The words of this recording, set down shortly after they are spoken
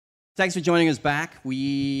Thanks for joining us back.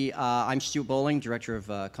 I'm Stuart Bowling, Director of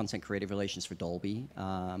Content Creative Relations for Dolby.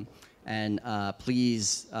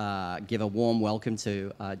 Please give a warm welcome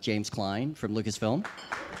to James Clyne from Lucasfilm.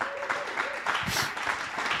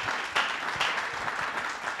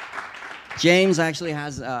 James actually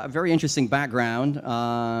has a very interesting background.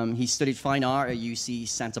 He studied fine art at UC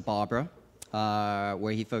Santa Barbara,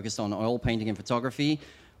 where he focused on oil painting and photography.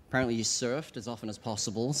 Apparently he surfed as often as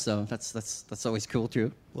possible, so that's always cool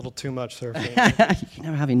too. A little too much surfing. You can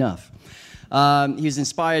never have enough. He was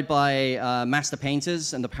inspired by master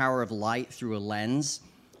painters and the power of light through a lens.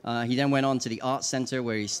 He then went on to the Art Center,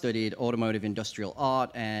 where he studied automotive industrial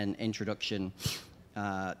art and introduction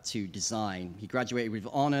to design. He graduated with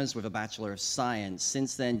honors with a Bachelor of Science.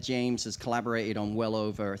 Since then, James has collaborated on well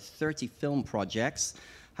over 30 film projects.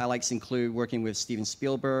 Highlights include working with Steven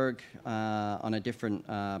Spielberg on different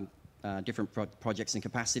projects and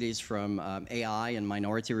capacities, from AI and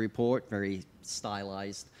Minority Report, very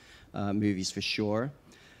stylized movies for sure.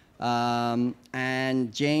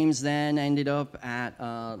 And James then ended up at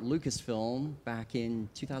Lucasfilm back in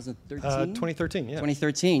 2013? 2013, yeah.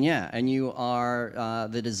 2013, yeah. And you are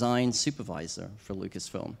the design supervisor for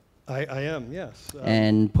Lucasfilm. I am, yes.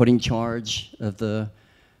 And put in charge of the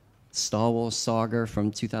Star Wars saga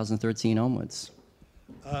from 2013 onwards.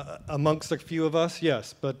 Amongst a few of us,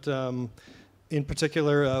 yes. But in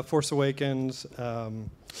particular, Force Awakens, The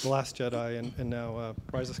Last Jedi, and now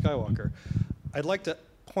Rise of Skywalker. I'd like to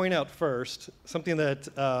point out first something that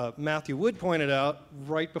Matthew Wood pointed out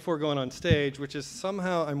right before going on stage, which is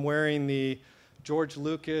somehow I'm wearing the George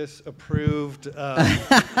Lucas approved shirt.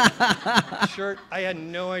 I had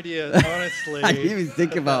no idea, honestly. I didn't even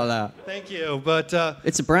think about that. Thank you, but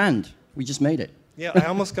it's a brand. We just made it. Yeah, I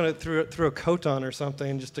almost kind of threw a coat on or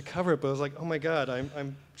something just to cover it, but I was like, oh my God,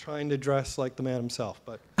 I'm trying to dress like the man himself.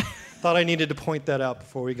 But thought I needed to point that out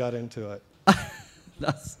before we got into it.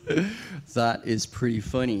 That is pretty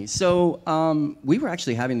funny. So we were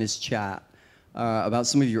actually having this chat about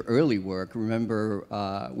some of your early work.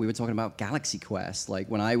 Remember, we were talking about Galaxy Quest, like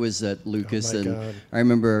when I was at Lucas, and God. I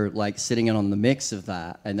remember like sitting in on the mix of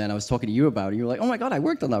that, and then I was talking to you about it, and you were like, oh my God, I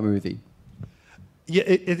worked on that movie. Yeah,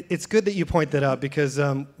 it's good that you point that out, because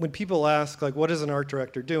when people ask, like, what does an art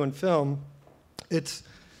director do in film, it's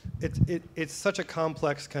such a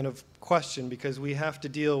complex kind of question, because we have to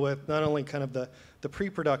deal with not only kind of the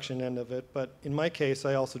pre-production end of it, but in my case,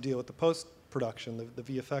 I also deal with the post-production, the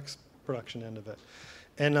VFX production end of it.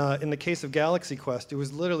 And in the case of Galaxy Quest, it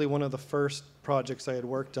was literally one of the first projects I had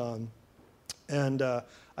worked on. And I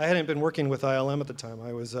hadn't been working with ILM at the time.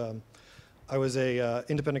 I was a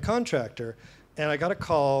independent contractor. And I got a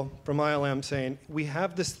call from ILM saying, we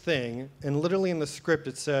have this thing, and literally in the script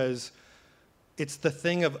it says, it's the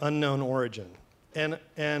thing of unknown origin.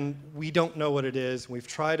 And we don't know what it is. We've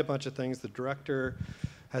tried a bunch of things. The director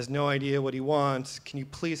has no idea what he wants. Can you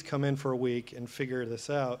please come in for a week and figure this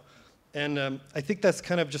out? And I think that's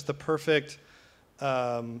kind of just the perfect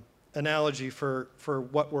analogy for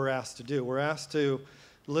what we're asked to do. We're asked to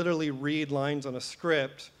literally read lines on a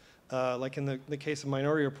script, like in the case of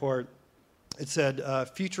Minority Report. It said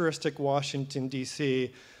futuristic Washington,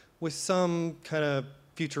 D.C. with some kind of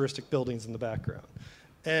futuristic buildings in the background.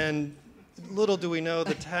 And little do we know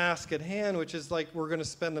the task at hand, which is like we're going to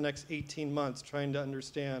spend the next 18 months trying to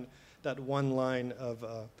understand that one line of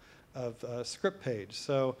script page.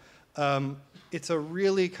 So it's a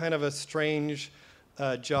really kind of a strange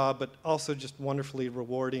job, but also just wonderfully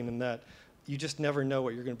rewarding in that you just never know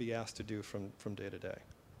what you're going to be asked to do from day to day.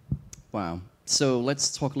 Wow. So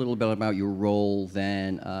let's talk a little bit about your role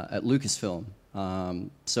then at Lucasfilm.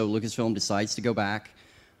 So Lucasfilm decides to go back,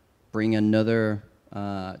 bring another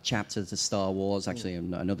chapter to Star Wars, actually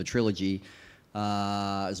another trilogy,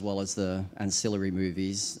 as well as the ancillary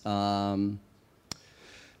movies. What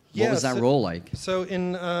was that role like? So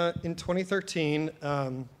in 2013,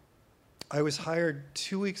 I was hired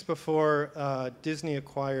 2 weeks before Disney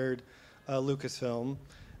acquired Lucasfilm.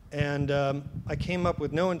 And I came up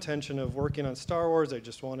with no intention of working on Star Wars. I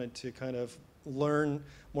just wanted to kind of learn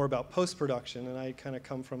more about post-production, and I kind of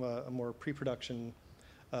come from a more pre-production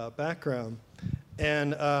background.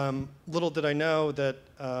 And little did I know that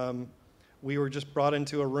we were just brought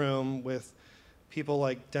into a room with people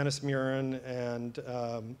like Dennis Muren and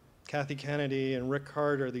Kathy Kennedy and Rick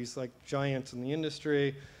Carter, these like giants in the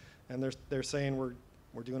industry, and they're saying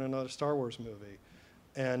we're doing another Star Wars movie.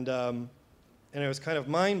 And it was kind of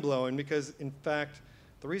mind-blowing because, in fact,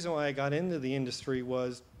 the reason why I got into the industry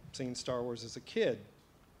was seeing Star Wars as a kid.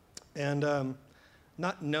 And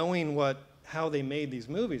not knowing how they made these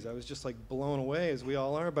movies, I was just like blown away, as we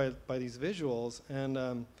all are, by these visuals.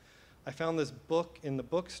 And I found this book in the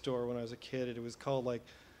bookstore when I was a kid. It was called like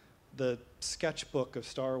the sketchbook of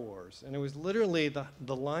Star Wars. And it was literally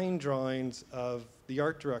the line drawings of the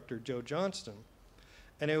art director, Joe Johnston.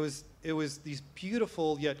 And it was these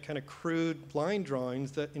beautiful yet kind of crude line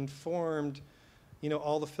drawings that informed, you know,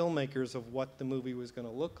 all the filmmakers of what the movie was going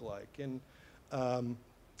to look like. And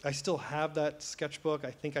I still have that sketchbook.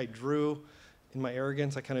 I think I drew, in my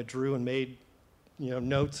arrogance, I kind of drew and made, you know,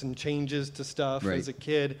 notes and changes to stuff as a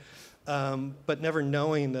kid, but never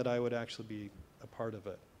knowing that I would actually be a part of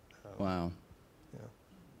it. Wow. Yeah.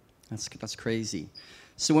 That's crazy.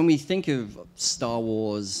 So when we think of Star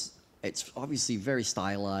Wars, it's obviously very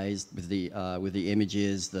stylized with the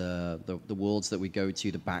images, the worlds that we go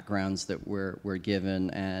to, the backgrounds that we're given,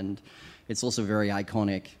 and it's also very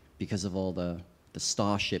iconic because of all the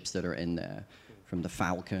starships that are in there, from the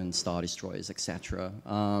Falcon, Star Destroyers, etc.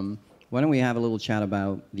 Why don't we have a little chat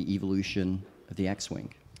about the evolution of the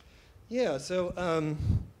X-Wing? Yeah, so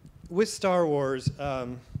with Star Wars,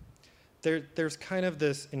 there's kind of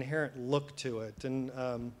this inherent look to it,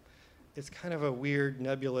 and it's kind of a weird,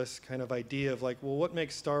 nebulous kind of idea of like, well, what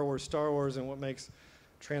makes Star Wars, and what makes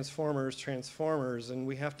Transformers, and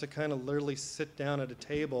we have to kind of literally sit down at a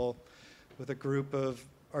table with a group of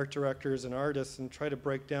art directors and artists and try to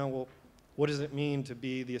break down, well, what does it mean to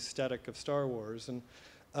be the aesthetic of Star Wars? And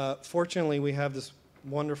fortunately, we have this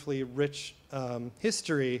wonderfully rich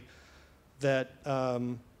history that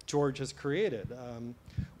George has created.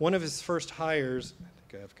 One of his first hires, I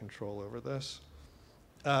think I have control over this,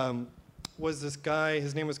 was this guy.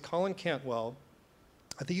 His name was Colin Cantwell.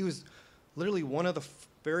 I think he was literally one of the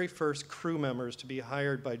very first crew members to be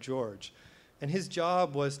hired by George. And his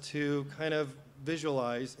job was to kind of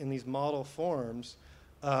visualize in these model forms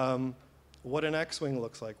what an X-Wing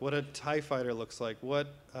looks like, what a TIE fighter looks like, what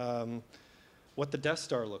the Death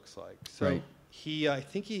Star looks like. So I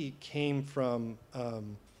think he came from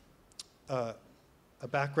a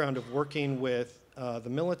background of working with the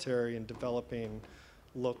military and developing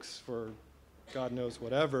looks for God knows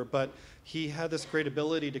whatever, but he had this great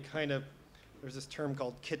ability to kind of, there's this term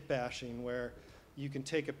called kit bashing, where you can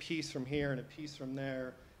take a piece from here and a piece from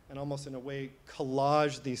there and almost in a way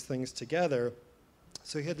collage these things together.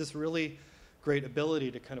 So he had this really great ability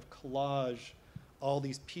to kind of collage all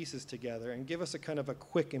these pieces together and give us a kind of a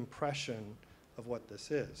quick impression of what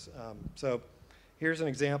this is. So here's an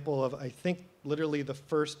example of, I think, literally the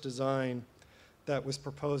first design that was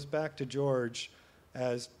proposed back to George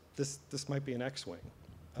as this might be an X-Wing.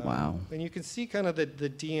 Wow. And you can see kind of the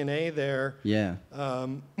DNA there. Yeah.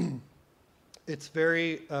 It's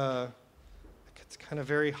very, it's kind of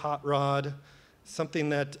very hot rod, something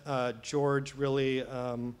that George really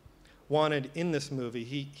wanted in this movie.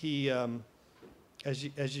 He as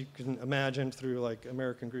you can imagine through like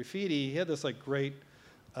American Graffiti, he had this like great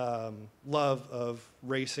love of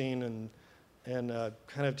racing and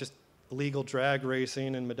kind of just illegal drag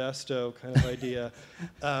racing and Modesto kind of idea.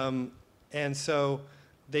 And so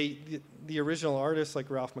the original artists like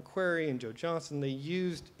Ralph McQuarrie and Joe Johnston, they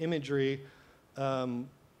used imagery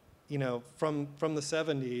you know, from the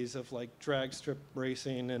 70s of like drag strip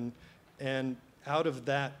racing, and out of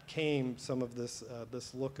that came some of this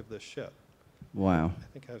look of this ship. Wow. I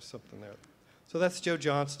think I have something there. So that's Joe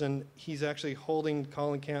Johnston. He's actually holding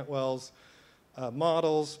Colin Cantwell's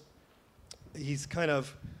models. He's kind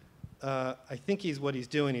of, I think what he's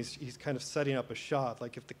doing, he's kind of setting up a shot.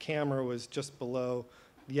 Like if the camera was just below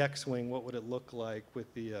the X-Wing, what would it look like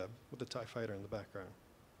with the TIE fighter in the background?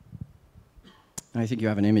 I think you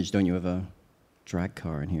have an image, don't you, of a drag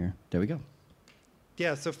car in here? There we go.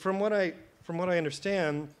 Yeah. So from what I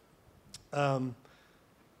understand,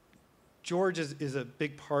 George is a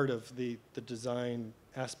big part of the design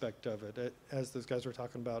aspect of it. As those guys were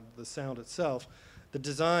talking about the sound itself, the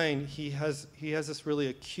design, he has this really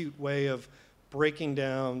acute way of breaking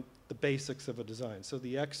down the basics of a design. So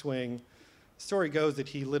the X-Wing, story goes that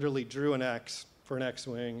he literally drew an X for an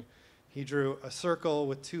X-Wing. He drew a circle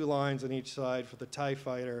with 2 lines on each side for the TIE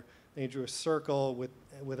fighter, and he drew a circle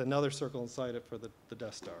with another circle inside it for the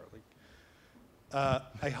Death Star. Like,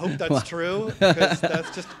 I hope that's true, because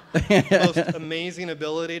that's just the most amazing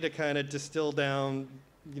ability to kind of distill down,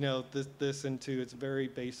 you know, this into its very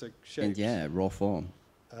basic shapes. And yeah, raw form.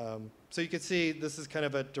 So you can see this is kind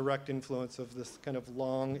of a direct influence of this kind of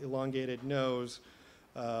long, elongated nose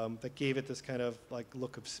that gave it this kind of like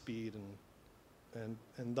look of speed,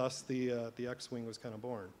 and thus the X-Wing was kind of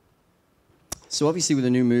born. So obviously with the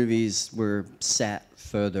new movies, we're set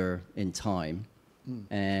further in time.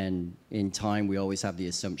 And in time, we always have the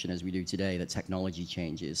assumption, as we do today, that technology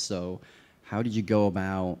changes. So how did you go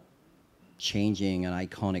about changing an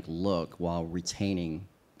iconic look while retaining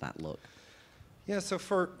that look? Yeah, so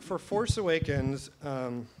for Force Awakens,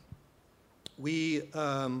 it's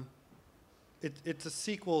a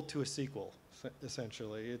sequel to a sequel,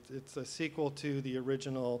 essentially. It's a sequel to the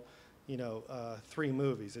original, 3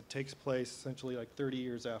 movies. It takes place essentially like 30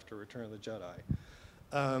 years after Return of the Jedi.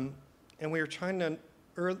 And we were trying to,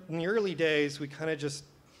 in the early days, we kind of just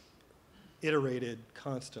iterated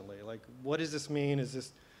constantly. Like, what does this mean? Is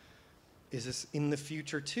this in the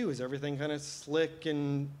future too? Is everything kind of slick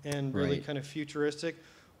and really Right. kind of futuristic?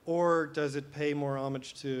 Or does it pay more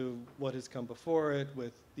homage to what has come before it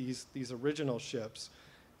with these original ships?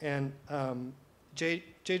 And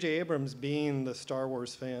J.J. Abrams, being the Star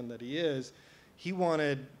Wars fan that he is, he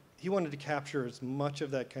wanted to capture as much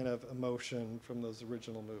of that kind of emotion from those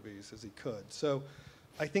original movies as he could. So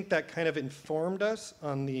I think that kind of informed us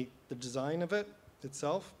on the design of it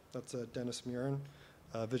itself. That's Dennis Muren,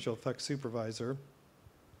 visual effects supervisor,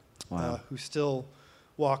 Wow. who still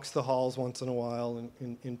walks the halls once in a while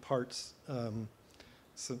and imparts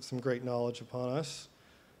some great knowledge upon us.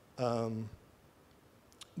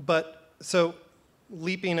 But so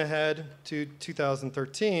leaping ahead to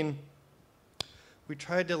 2013, we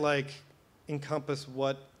tried to encompass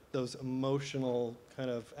what those emotional kind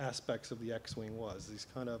of aspects of the X-Wing was, these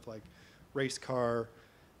kind of like race car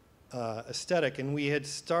aesthetic. And we had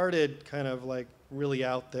started kind of like really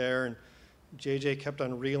out there, and JJ kept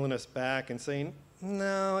on reeling us back and saying,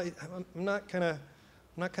 no, I'm not kind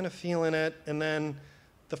of feeling it. And then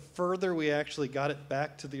the further we actually got it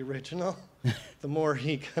back to the original, the more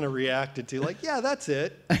he kind of reacted to, like, yeah, that's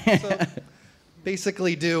it. So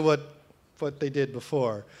basically do what they did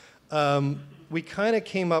before. We kind of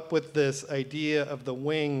came up with this idea of the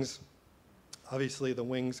wings. Obviously, the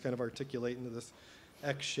wings kind of articulate into this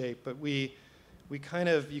X shape, but we kind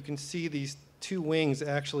of, you can see these 2 wings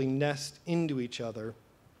actually nest into each other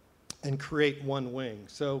and create one wing.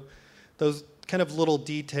 So those kind of little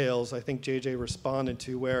details I think JJ responded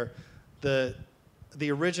to, where the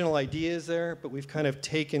original idea is there, but we've kind of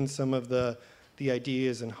taken some of the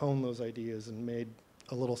ideas and honed those ideas and made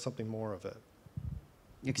a little something more of it.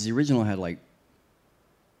 Yeah, because the original had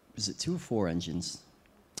was it 2 or 4 engines?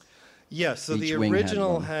 Yes, so Each the wing had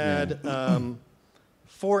original one, had, yeah.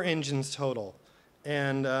 4 engines total.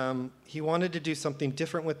 And he wanted to do something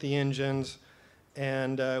different with the engines.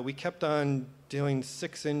 And we kept on doing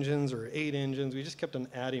 6 engines or 8 engines. We just kept on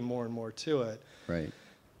adding more and more to it. Right.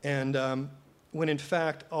 And when in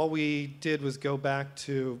fact, all we did was go back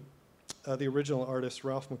to the original artist,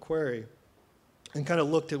 Ralph McQuarrie, and kind of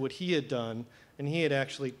looked at what he had done. And he had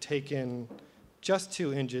actually taken just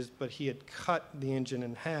 2 engines, but he had cut the engine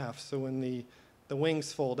in half. So when the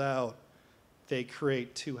wings fold out, they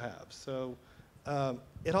create 2 halves. So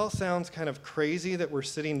it all sounds kind of crazy that we're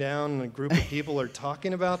sitting down and a group of people are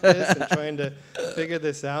talking about this and trying to figure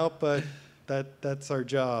this out, but that's our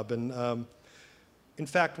job. And in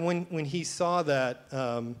fact, when he saw that,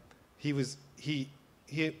 he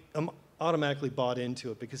automatically bought into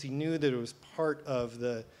it because he knew that it was part of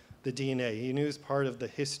the DNA. He knew it was part of the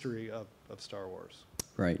history of Star Wars.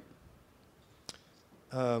 Right.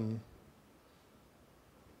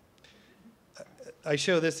 I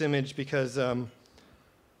show this image because,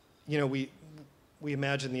 we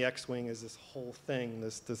imagine the X-Wing as this whole thing,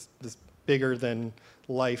 this bigger than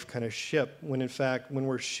life kind of ship, when in fact, when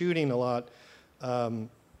we're shooting a lot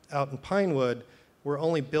out in Pinewood, we're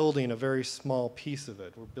only building a very small piece of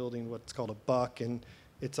it. We're building what's called a buck, and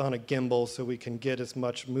it's on a gimbal so we can get as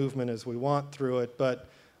much movement as we want through it. But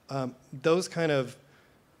those kind of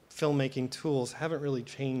filmmaking tools haven't really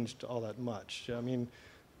changed all that much. I mean,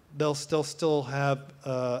 they'll still have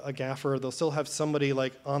a gaffer. They'll still have somebody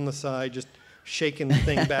like on the side just shaking the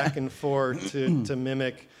thing back and forth to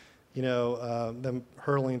mimic, them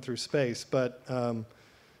hurling through space. But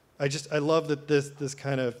I love that this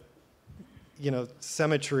kind of,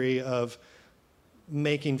 symmetry of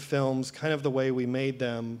making films kind of the way we made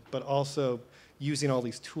them, but also using all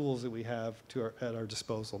these tools that we have at our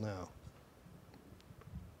disposal now.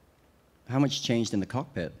 How much changed in the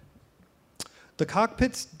cockpit? The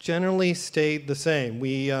cockpits generally stayed the same.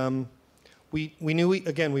 We knew,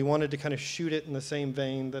 we wanted to kind of shoot it in the same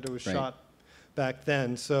vein that it was Right. shot back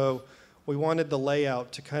then. So we wanted the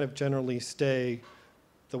layout to kind of generally stay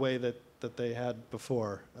the way that they had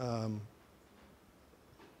before.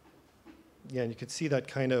 And you could see that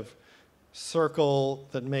kind of circle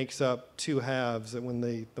that makes up 2 halves, that when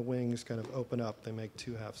the wings kind of open up, they make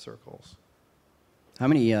 2 half circles. How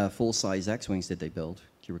many full-size X-Wings did they build?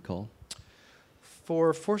 Do you recall?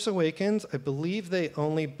 For Force Awakens, I believe they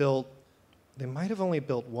might have only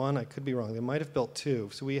built 1. I could be wrong. They might have built 2.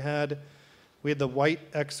 So we had we had the white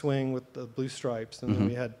X-wing with the blue stripes, and then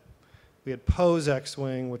we had Poe's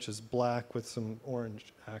X-wing, which is black with some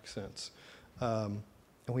orange accents. And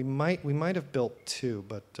we might have built two,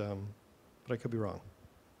 but I could be wrong.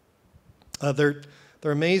 They're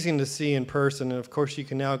amazing to see in person, and of course you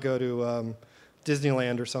can now go to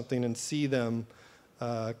Disneyland or something and see them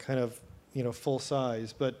kind of, you know, full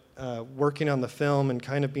size. But working on the film and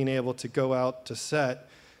kind of being able to go out to set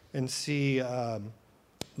and see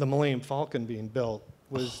the Millennium Falcon being built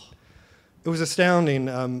it was astounding.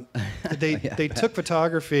 They took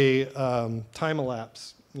photography,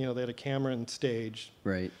 time-elapse. You know, they had a camera and stage.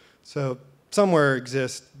 Right. So somewhere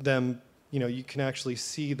exists them, you know, you can actually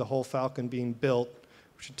see the whole Falcon being built,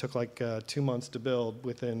 which it took like 2 months to build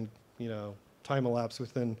within, you know, time-elapse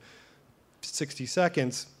within 60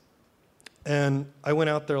 seconds. And I went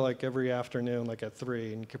out there like every afternoon, like at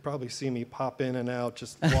 3, and you could probably see me pop in and out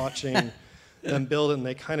just watching them build it. And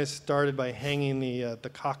they kind of started by hanging the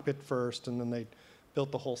cockpit first, and then they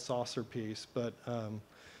built the whole saucer piece. But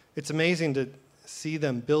it's amazing to see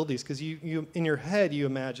them build these, because you in your head you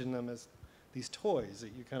imagine them as these toys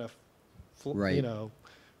that you kind of you know,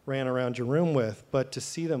 ran around your room with. But to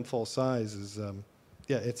see them full size is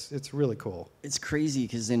yeah, it's really cool. It's crazy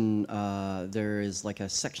because there is like a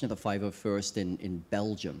section of the 501st in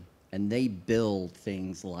Belgium, and they build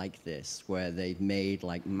things like this where they've made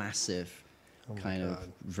like massive kind of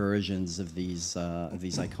versions of these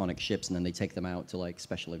iconic ships, and then they take them out to like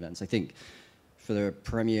special events. I think for the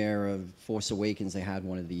premiere of Force Awakens, they had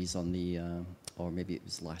one of these on the, or maybe it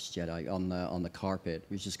was Last Jedi, on the carpet,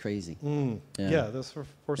 which is crazy. Yeah, that's for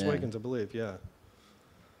Force Awakens, I believe. Yeah.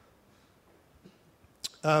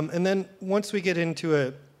 And then once we get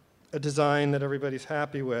into a design that everybody's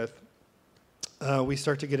happy with, we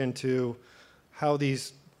start to get into how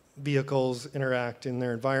these vehicles interact in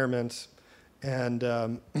their environments. And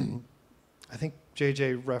I think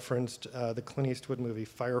JJ referenced the Clint Eastwood movie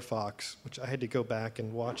Firefox, which I had to go back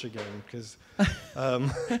and watch again because I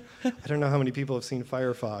don't know how many people have seen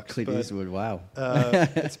Firefox. Clint Eastwood, wow.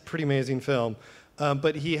 It's a pretty amazing film.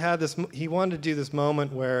 But he wanted to do this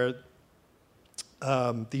moment where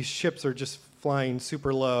these ships are just flying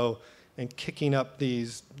super low and kicking up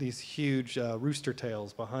these huge rooster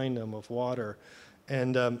tails behind them of water.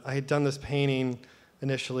 And I had done this painting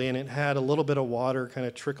initially, and it had a little bit of water kind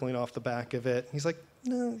of trickling off the back of it. He's like,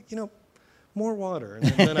 no, you know, more water. And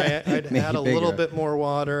then I'd add a little bit more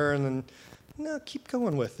water, and then, no, keep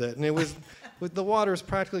going with it. And it was, with the water was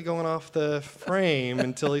practically going off the frame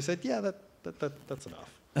until he said, yeah, that's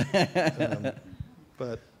enough.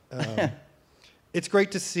 But it's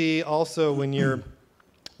great to see also when you're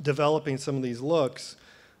developing some of these looks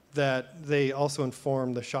that they also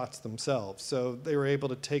inform the shots themselves. So they were able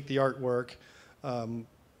to take the artwork,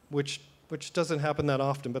 which doesn't happen that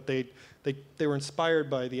often, but they were inspired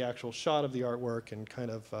by the actual shot of the artwork and kind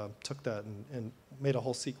of took that and made a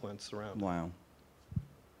whole sequence around it. Wow.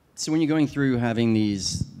 So when you're going through having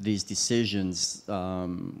these decisions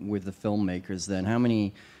with the filmmakers, then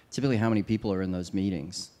typically how many people are in those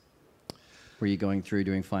meetings where you're going through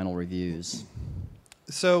doing final reviews?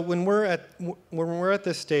 So when we're at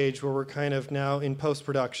this stage where we're kind of now in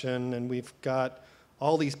post-production and we've got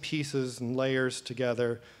all these pieces and layers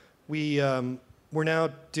together, we're now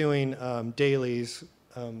doing dailies,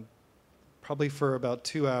 probably for about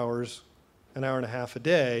 2 hours, an hour and a half a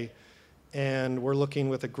day, and we're looking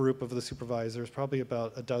with a group of the supervisors, probably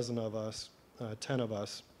about a dozen of us, 10 of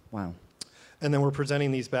us. Wow. And then we're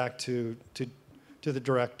presenting these back to the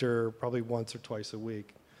director probably once or twice a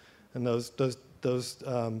week, and those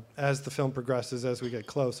as the film progresses, as we get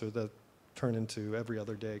closer, that turn into every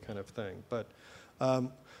other day kind of thing. But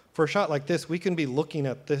for a shot like this, we can be looking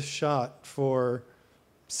at this shot for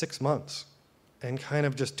 6 months and kind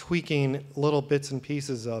of just tweaking little bits and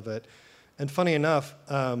pieces of it. And funny enough,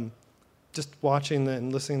 just watching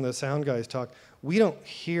and listening to the sound guys talk, we don't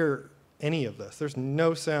hear any of this. There's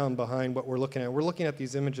no sound behind what we're looking at. We're looking at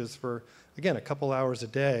these images for, again, a couple hours a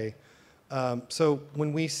day. So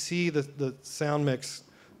when we see the sound mix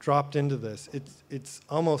dropped into this, it's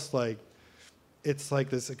almost like it's like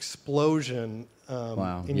this explosion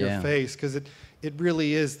in your face, because it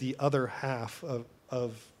really is the other half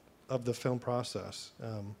of the film process.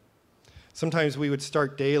 Sometimes we would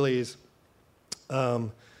start dailies,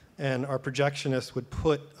 and our projectionist would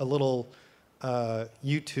put a little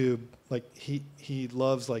YouTube, like he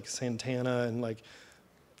loves like Santana and like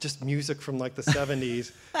just music from like the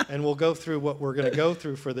 70s, and we'll go through what we're going to go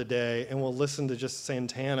through for the day, and we'll listen to just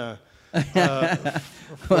Santana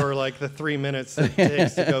for like the 3 minutes it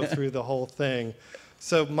takes to go through the whole thing.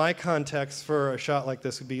 So my context for a shot like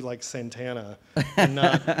this would be like Santana, and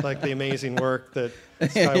not like the amazing work that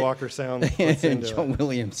Skywalker Sound puts into John it.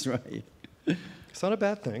 Williams, right? It's not a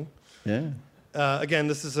bad thing. Yeah. Again,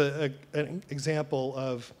 this is an example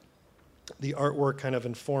of the artwork kind of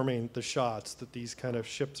informing the shots that these kind of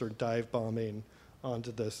ships are dive bombing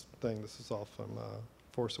onto this thing. This is all from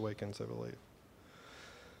Force Awakens, I believe.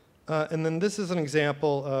 And then this is an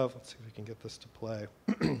example of, let's see if we can get this to play.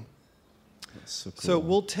 That's so cool. So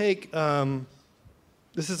we'll take,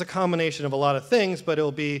 this is a combination of a lot of things, but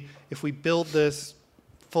it'll be, if we build this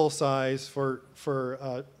full size for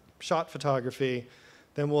shot photography,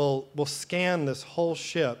 then we'll scan this whole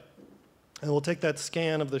ship, and we'll take that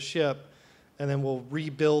scan of the ship, and then we'll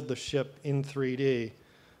rebuild the ship in 3D. See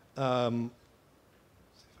if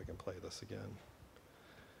I can play this again.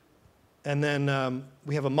 And then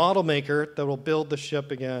we have a model maker that will build the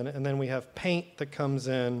ship again, and then we have paint that comes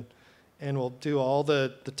in, and we'll do all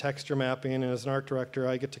the texture mapping, and as an art director,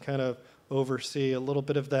 I get to kind of oversee a little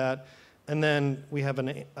bit of that. And then we have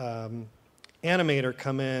an animator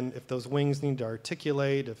come in. If those wings need to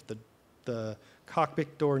articulate, if the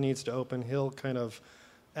cockpit door needs to open, he'll kind of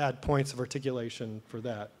add points of articulation for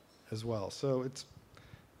that as well. So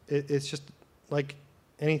it's just like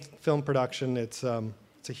any film production, it's a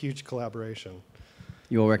huge collaboration.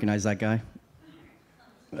 You all recognize that guy?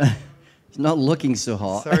 He's not looking so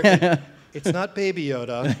hot. Sorry, it's not Baby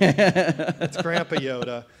Yoda. It's Grandpa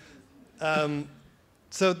Yoda.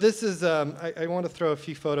 So this is, I want to throw a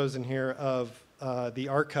few photos in here of the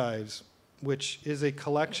archives, which is a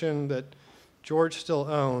collection that George still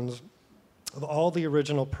owns of all the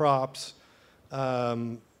original props,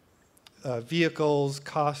 vehicles,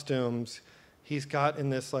 costumes. He's got in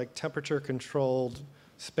this like temperature-controlled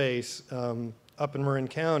space up in Marin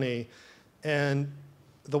County. And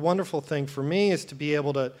the wonderful thing for me is to be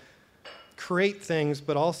able to create things,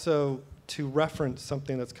 but also to reference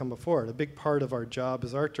something that's come before it. A big part of our job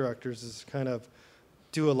as art directors is kind of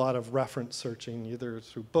do a lot of reference searching, either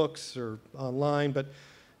through books or online. But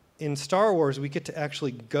in Star Wars, we get to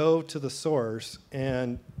actually go to the source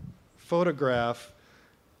and photograph,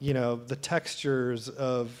 the textures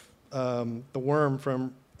of the worm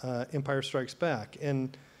from Empire Strikes Back.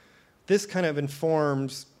 And this kind of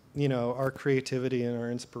informs, our creativity and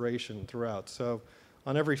our inspiration throughout. So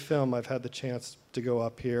on every film, I've had the chance to go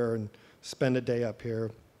up here and spend a day up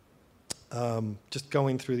here just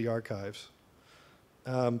going through the archives.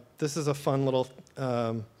 This is a fun little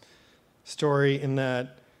story in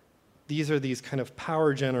that these are these kind of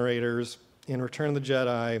power generators in Return of the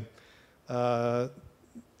Jedi.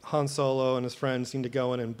 Han Solo and his friends need to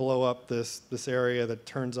go in and blow up this area that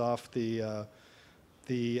turns off the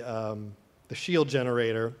shield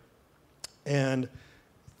generator. And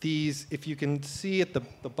these, if you can see at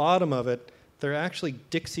the bottom of it, they're actually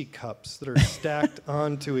Dixie cups that are stacked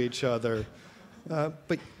onto each other.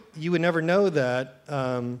 But you would never know that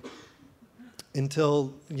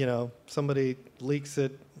until, somebody leaks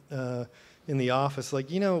it in the office. Like,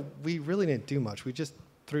 we really didn't do much. We just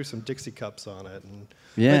threw some Dixie cups on it. And,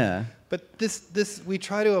 yeah. But this we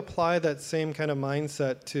try to apply that same kind of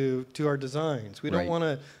mindset to our designs. We don't want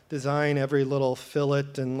to design every little fillet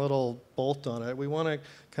and little bolt on it. We want to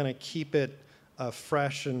kind of keep it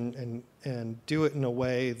fresh and do it in a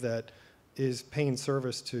way that is paying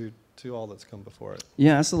service to all that's come before it.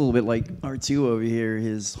 Yeah, that's a little bit like R2 over here.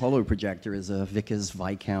 His holo projector is a Vickers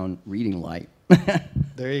Viscount reading light.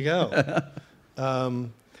 There you go.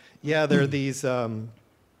 Yeah, there are these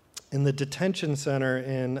in the detention center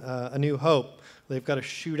in A New Hope. They've got to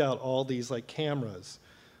shoot out all these like cameras.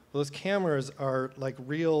 Well, those cameras are like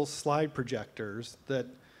real slide projectors that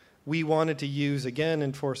we wanted to use again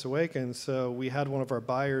in Force Awakens. So we had one of our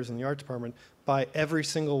buyers in the art department buy every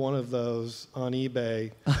single one of those on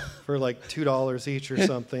eBay for like $2 each or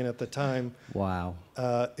something at the time. Wow.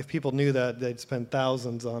 If people knew that, they'd spend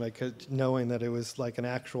thousands on it, knowing that it was like an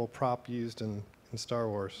actual prop used in Star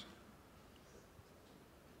Wars.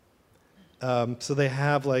 So they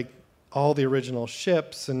have like all the original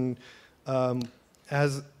ships, and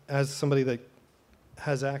as somebody that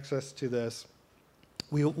has access to this,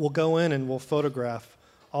 we'll go in and we'll photograph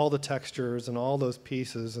all the textures and all those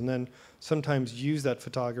pieces, and then sometimes use that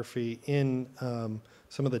photography in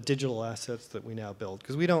some of the digital assets that we now build.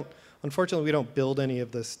 Because unfortunately, we don't build any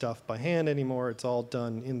of this stuff by hand anymore. It's all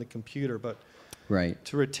done in the computer. But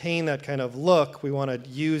to retain that kind of look, we want to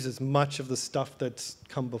use as much of the stuff that's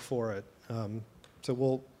come before it.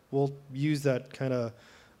 So we'll use that kind of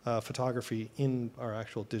photography in our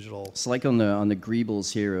actual digital. It's like on the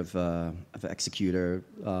greebles here of Executor.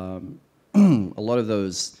 A lot of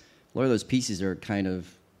those pieces are kind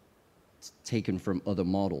of taken from other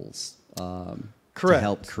models to Correct.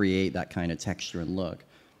 help create that kind of texture and look.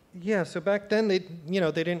 Yeah, so back then they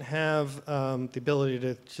didn't have the ability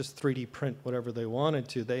to just 3D print whatever they wanted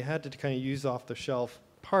to. They had to kind of use off-the-shelf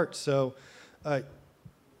parts. So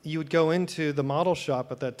you would go into the model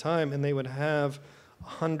shop at that time, and they would have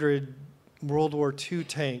 100 World War II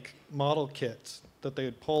tank model kits that they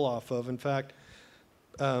would pull off of. In fact,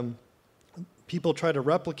 people try to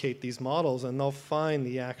replicate these models, and they'll find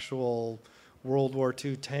the actual World War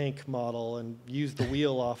II tank model and use the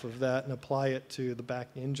wheel off of that and apply it to the back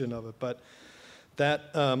engine of it. But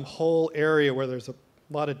that whole area where there's a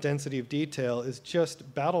lot of density of detail is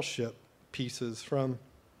just battleship pieces from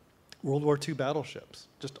World War II battleships,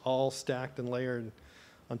 just all stacked and layered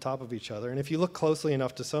on top of each other. And if you look closely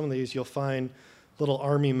enough to some of these, you'll find little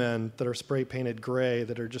army men that are spray painted gray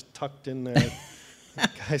that are just tucked in there.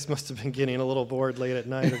 Guys must have been getting a little bored late at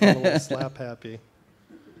night or getting a little slap happy.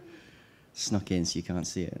 Snuck in so you can't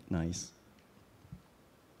see it. Nice.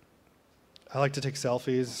 I like to take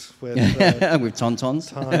selfies with with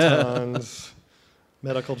tauntauns. tauntauns,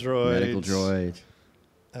 medical droids. Medical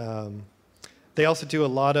droid. They also do a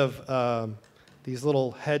lot of these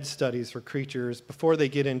little head studies for creatures. Before they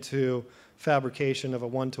get into fabrication of a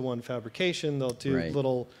one-to-one fabrication, they'll do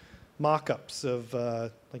little mock-ups of,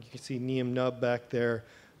 like you can see Neum Nub back there.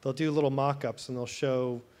 They'll do little mock-ups, and they'll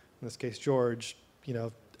show, in this case George,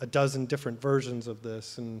 a dozen different versions of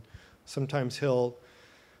this. And sometimes for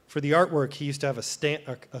the artwork, he used to have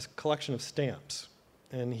a collection of stamps.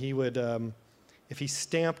 And he would, if he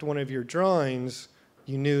stamped one of your drawings,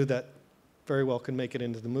 you knew that very well could make it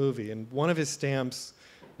into the movie. And one of his stamps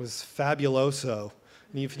was Fabuloso.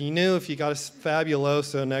 And if you got a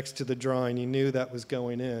Fabuloso next to the drawing, you knew that was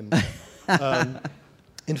going in.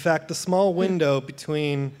 In fact, the small window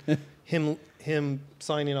between him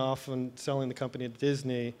signing off and selling the company to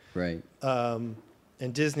Disney, and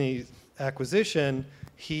Disney's acquisition,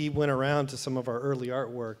 he went around to some of our early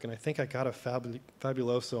artwork, and I think I got a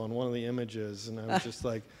Fabuloso on one of the images, and I was just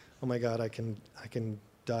like, oh my God, I can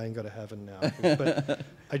die and go to heaven now. But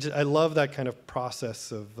I love that kind of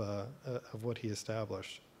process of what he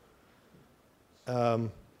established.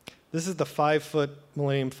 This is the 5-foot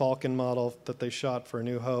Millennium Falcon model that they shot for A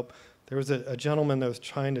New Hope. There was a gentleman that was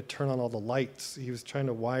trying to turn on all the lights. He was trying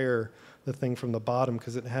to wire the thing from the bottom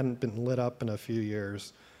because it hadn't been lit up in a few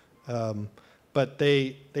years. But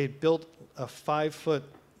they built a 5-foot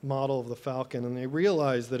model of the Falcon, and they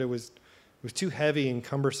realized that it was too heavy and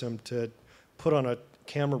cumbersome to put on a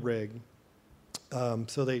camera rig.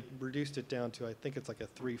 So they reduced it down to, I think it's like a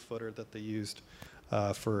 3-footer that they used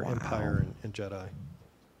for Empire and Jedi.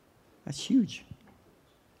 That's huge.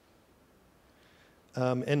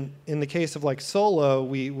 And in the case of like Solo,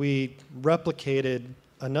 we replicated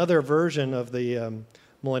another version of the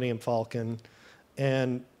Millennium Falcon,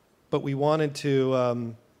 but we wanted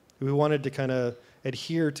to kind of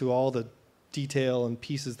adhere to all the detail and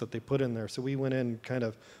pieces that they put in there. So we went in and kind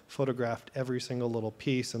of photographed every single little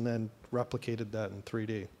piece and then replicated that in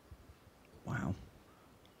 3D. Wow.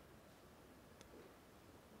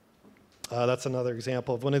 That's another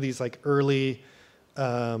example of one of these like early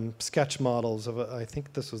sketch models of, I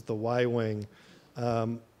think this was the Y-Wing,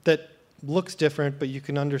 that looks different, but you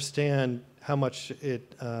can understand how much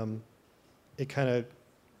it kind of,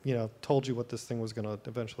 told you what this thing was going to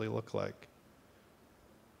eventually look like.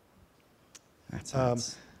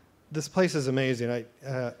 That's this place is amazing.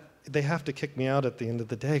 They have to kick me out at the end of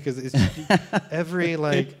the day because it's every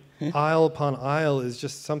like aisle upon aisle is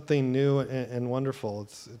just something new and wonderful.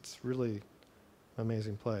 It's really an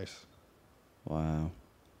amazing place. Wow.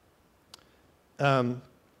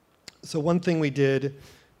 So one thing we did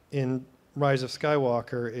in Rise of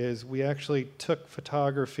Skywalker is we actually took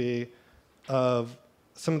photography of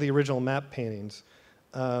some of the original map paintings.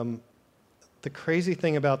 The crazy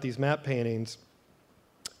thing about these map paintings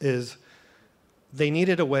is they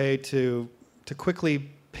needed a way to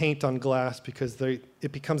quickly paint on glass because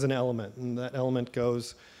it becomes an element, and that element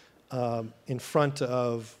goes in front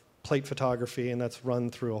of plate photography, and that's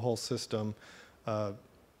run through a whole system. But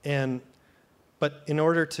in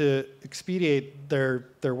order to expedite their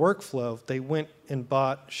workflow, they went and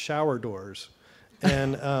bought shower doors.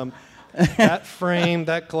 And that frame,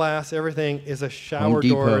 that glass, everything is a shower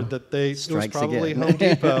door that it was probably Home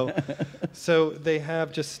Depot. So they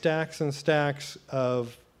have just stacks and stacks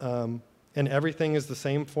of, and everything is the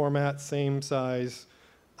same format, same size.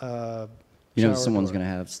 Someone's going to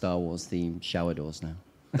have Star Wars themed shower doors now.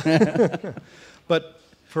 But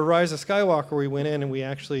for Rise of Skywalker, we went in and we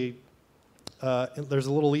actually, there's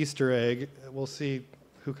a little Easter egg. We'll see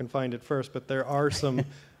who can find it first, but there are some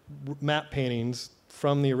map paintings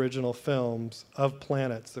from the original films of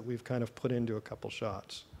planets that we've kind of put into a couple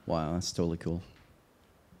shots. Wow, that's totally cool.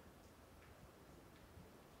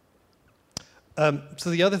 So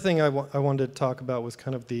the other thing I wanted to talk about was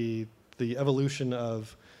kind of the evolution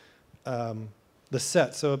of the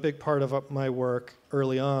set. So a big part of my work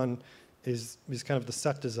early on is kind of the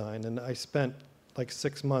set design, and I spent like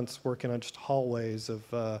 6 months working on just hallways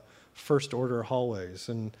of first order hallways,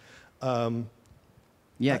 and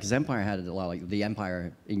yeah, because Empire had a lot, like the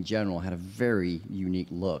Empire in general had a very unique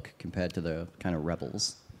look compared to the kind of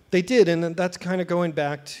Rebels. They did, and then that's kind of going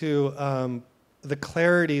back to the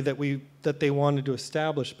clarity that they wanted to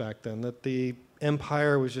establish back then. That the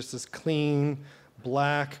Empire was just this clean,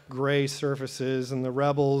 black, gray surfaces, and the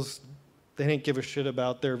Rebels, they didn't give a shit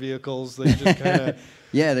about their vehicles. They just kind of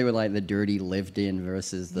yeah, they were like the dirty lived-in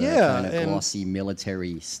versus the kind of glossy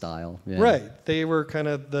military style. Yeah. Right, they were kind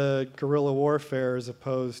of the guerrilla warfare as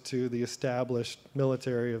opposed to the established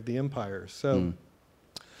military of the Empire. So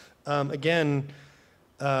again.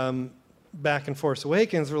 Back in Force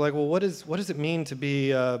Awakens, we're like, well, what does it mean to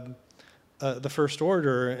be the First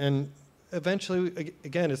Order? And eventually,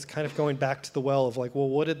 again, it's kind of going back to the well of like, well,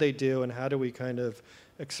 what did they do, and how do we kind of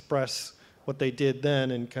express what they did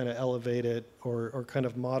then and kind of elevate it or kind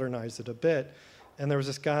of modernize it a bit? And there was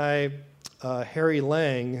this guy, Harry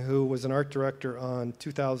Lang, who was an art director on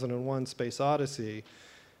 2001: Space Odyssey,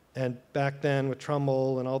 and back then with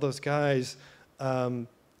Trumbull and all those guys.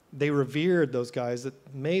 They revered those guys that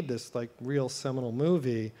made this like real seminal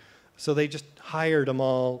movie, so they just hired them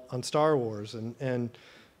all on Star Wars. And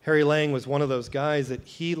Harry Lang was one of those guys that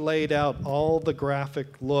he laid out all the graphic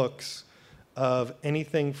looks of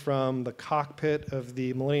anything from the cockpit of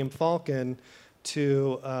the Millennium Falcon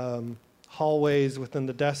to hallways within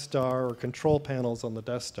the Death Star or control panels on the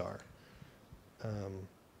Death Star.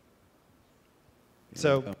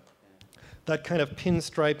 So that kind of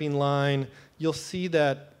pinstriping line, you'll see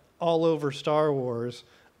that all over Star Wars,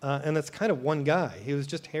 and that's kind of one guy. He was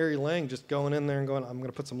just Harry Lang, just going in there and going, I'm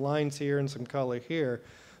going to put some lines here and some color here.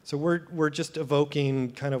 So we're just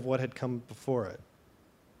evoking kind of what had come before it.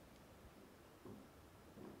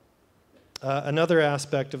 Another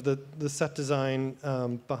aspect of the set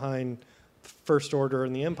design behind First Order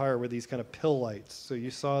and the Empire were these kind of pill lights. So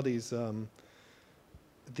you saw these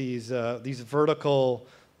vertical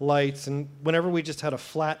lights, and whenever we just had a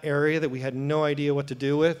flat area that we had no idea what to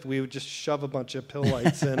do with, we would just shove a bunch of pill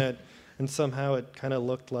lights in it, and somehow it kind of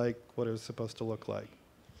looked like what it was supposed to look like.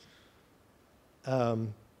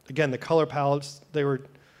 Again, the color palettes, they were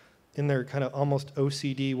in their kind of almost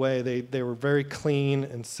OCD way. They were very clean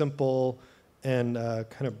and simple and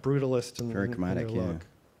kind of brutalist in, very chromatic, in their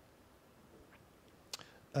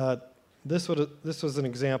look. This was an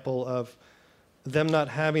example of them not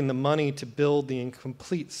having the money to build the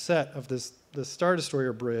incomplete set of the Star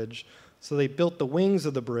Destroyer bridge, so they built the wings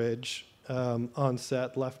of the bridge on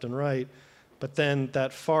set, left and right, but then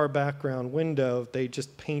that far background window, they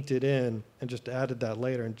just painted in and just added that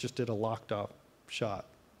later and just did a locked-off shot.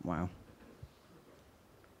 Wow.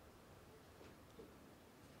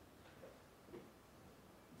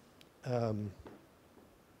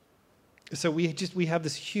 So we have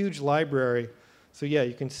this huge library. So yeah,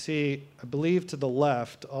 you can see, I believe to the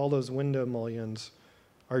left, all those window mullions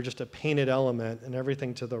are just a painted element, and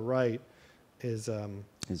everything to the right is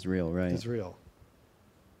real, right? Is real.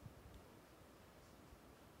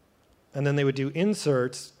 And then they would do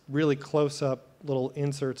inserts, really close-up little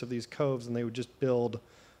inserts of these coves, and they would just build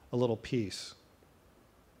a little piece.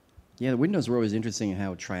 Yeah, the windows were always interesting in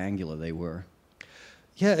how triangular they were.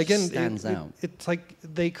 Yeah, again, stands out. It's like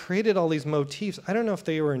they created all these motifs. I don't know if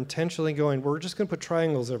they were intentionally going, we're just going to put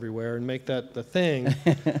triangles everywhere and make that the thing.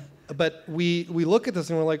 But we look at this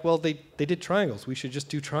and we're like, well, they did triangles. We should just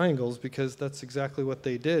do triangles because that's exactly what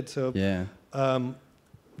they did. So yeah.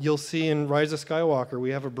 You'll see in Rise of Skywalker, we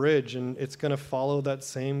have a bridge, and it's going to follow that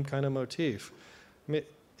same kind of motif. I mean,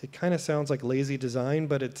 it kind of sounds like lazy design,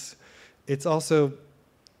 but it's also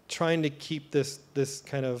trying to keep this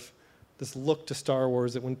kind of this look to Star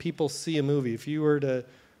Wars that when people see a movie, if you were to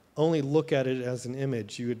only look at it as an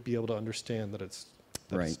image, you would be able to understand that it's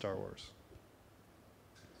Star Wars.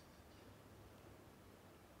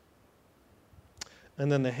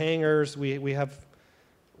 And then the hangars, we have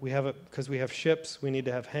it because we have ships. We need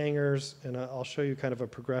to have hangars, and I'll show you kind of a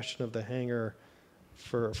progression of the hangar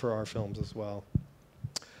for our films as well.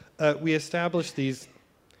 We established these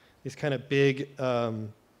kind of big,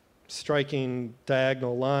 striking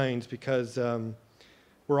diagonal lines because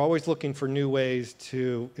we're always looking for new ways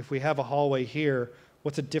to. If we have a hallway here,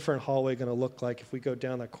 what's a different hallway going to look like if we go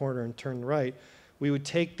down that corner and turn right? We would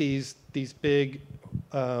take these big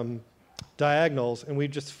diagonals, and we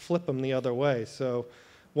just flip them the other way. So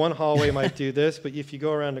one hallway might do this, but if you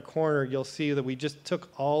go around the corner, you'll see that we just took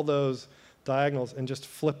all those diagonals and just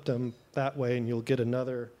flipped them that way, and you'll get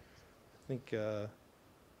another, I think,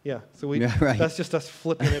 yeah. So Yeah, right. that's just us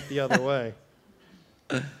flipping it the other way.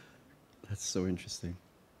 That's so interesting.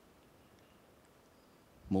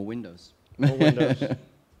 More windows. More windows.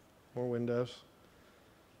 More windows.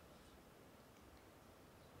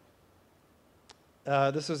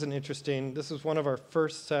 This was this was one of our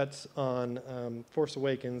first sets on Force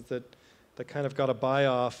Awakens that kind of got a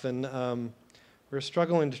buy-off, and we were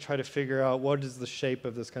struggling to try to figure out what is the shape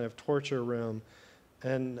of this kind of torture room.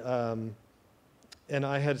 And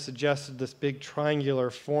I had suggested this big triangular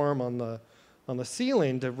form on the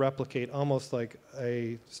ceiling to replicate almost like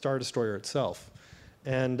a Star Destroyer itself.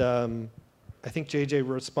 And I think JJ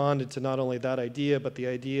responded to not only that idea, but the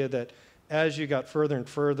idea that as you got further and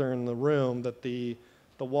further in the room, that the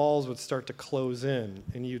walls would start to close in,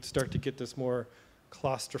 and you'd start to get this more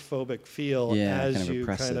claustrophobic feel as kind of you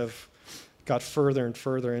oppressive. kind of got further and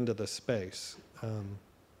further into the space.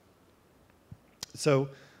 So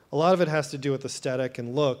a lot of it has to do with aesthetic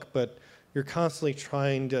and look, but you're constantly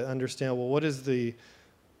trying to understand, well, what is the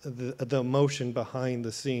emotion behind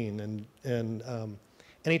the scene, and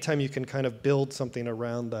anytime you can kind of build something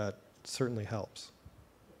around that certainly helps.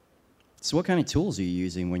 So what kind of tools are you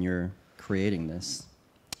using when you're creating this?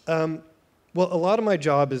 Well, a lot of my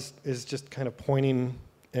job is just kind of pointing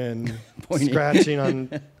and Pointing. scratching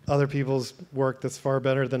on other people's work that's far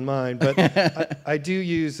better than mine. But I do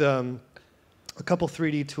use a couple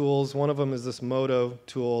 3D tools. One of them is this Modo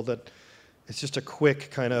tool that it's just a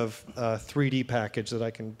quick kind of 3D package that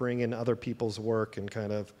I can bring in other people's work and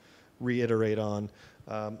kind of reiterate on.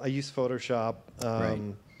 I use Photoshop. Right.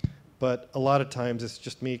 But a lot of times it's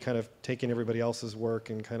just me kind of taking everybody else's work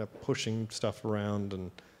and kind of pushing stuff around and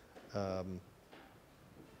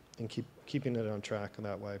keeping it on track in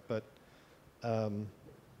that way. But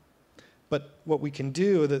what we can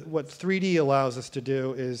do, what 3D allows us to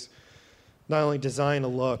do is not only design a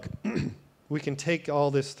look, we can take all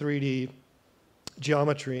this 3D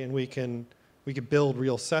geometry and we can build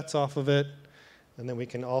real sets off of it, and then we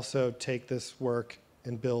can also take this work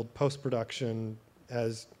and build post-production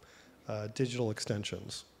as digital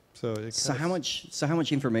extensions. So how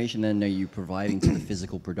much information then are you providing to the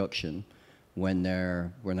physical production when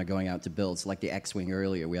they're going out to build? So like the X-Wing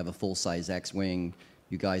earlier, we have a full-size X-Wing.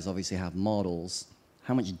 You guys obviously have models.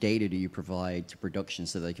 How much data do you provide to production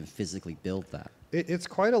so they can physically build that? It's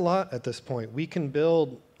quite a lot at this point. We can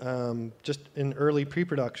build, just in early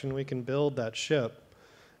pre-production, we can build that ship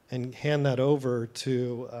and hand that over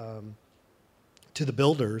to the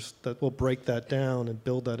builders that will break that down and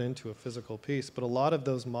build that into a physical piece. But a lot of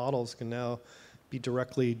those models can now be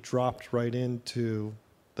directly dropped right into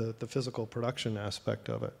the physical production aspect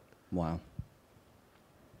of it. Wow.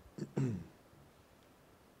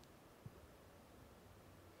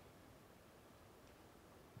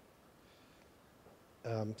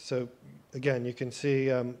 So again, you can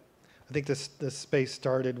see, I think this space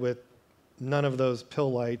started with none of those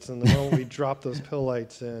pill lights, and the moment we drop those pill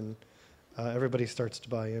lights in, everybody starts to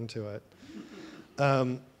buy into it.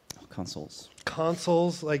 Consoles.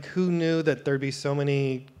 Consoles, like who knew that there'd be so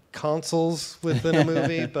many consoles within a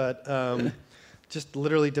movie, but just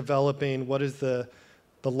literally developing what is the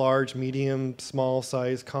large, medium, small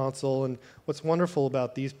size console. And what's wonderful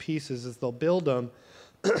about these pieces is they'll build them,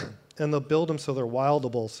 and they'll build them so they're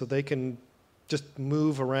wildable, so they can just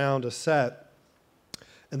move around a set.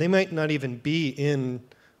 And they might not even be in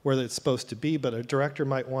where it's supposed to be, but a director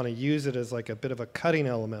might want to use it as like a bit of a cutting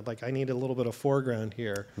element. Like, I need a little bit of foreground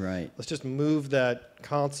here. Right. Let's just move that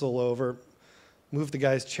console over, move the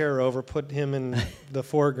guy's chair over, put him in the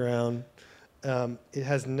foreground. It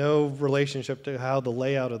has no relationship to how the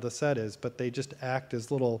layout of the set is, but they just act as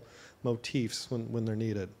little motifs when they're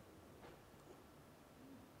needed.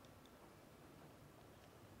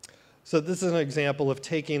 So this is an example of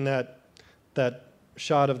taking that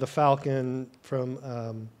shot of the Falcon from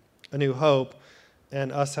A New Hope,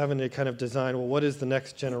 and us having to kind of design, well, what is the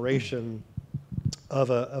next generation of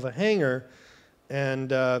a hangar? And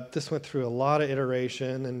this went through a lot of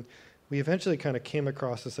iteration, and we eventually kind of came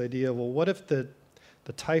across this idea, well, what if the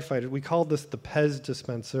TIE Fighter, we called this the Pez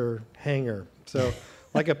dispenser hangar. So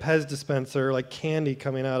like a Pez dispenser, like candy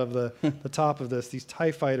coming out of the top of this, these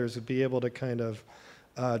TIE Fighters would be able to kind of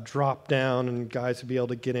drop down, and guys would be able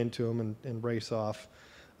to get into them and race off.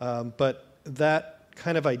 But that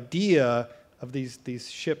kind of idea of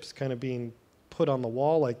these ships kind of being put on the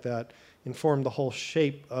wall like that informed the whole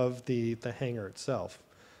shape of the hangar itself.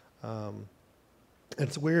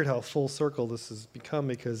 It's weird how full circle this has become,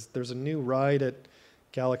 because there's a new ride at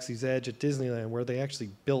Galaxy's Edge at Disneyland where they actually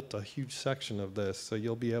built a huge section of this, so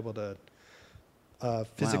you'll be able to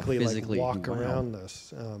physically walk around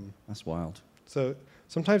this. That's wild. So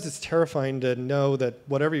sometimes it's terrifying to know that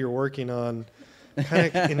whatever you're working on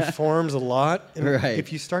kind of informs a lot. And Right.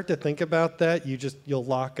 if you start to think about that, you'll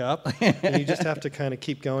lock up, and you just have to kind of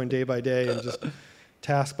keep going day by day and just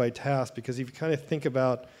task by task, because if you kind of think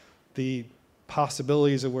about the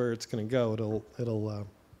possibilities of where it's going to go, it'll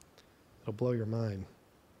blow your mind.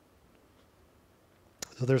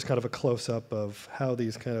 So there's kind of a close-up of how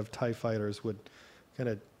these kind of TIE fighters would kind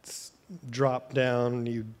of drop down,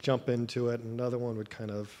 you jump into it, and another one would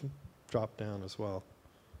kind of drop down as well.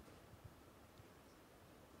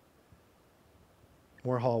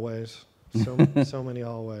 More hallways, so many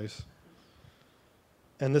hallways.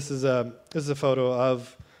 And this is a photo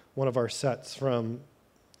of one of our sets from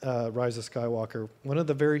Rise of Skywalker. One of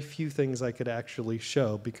the very few things I could actually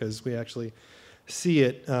show, because we actually see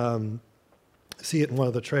it in one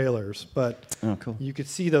of the trailers. But cool. You could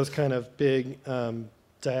see those kind of big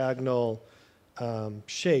diagonal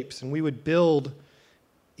shapes, and we would build.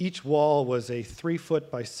 Each wall was a 3-foot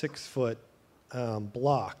by 6-foot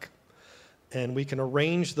block. And we can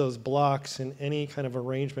arrange those blocks in any kind of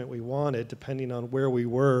arrangement we wanted, depending on where we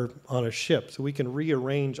were on a ship. So we can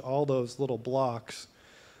rearrange all those little blocks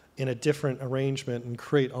in a different arrangement and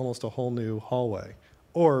create almost a whole new hallway.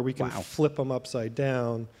 Or we can flip them upside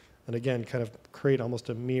down and, again, kind of create almost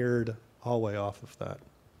a mirrored hallway off of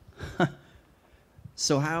that.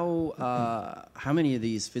 So how many of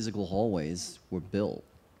these physical hallways were built?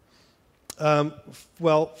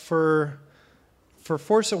 Well, for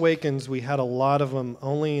Force Awakens, we had a lot of them,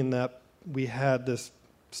 only in that we had this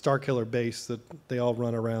Starkiller base that they all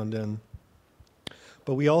run around in.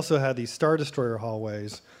 But we also had these Star Destroyer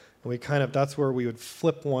hallways, and that's where we would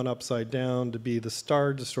flip one upside down to be the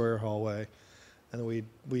Star Destroyer hallway, and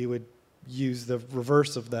we would use the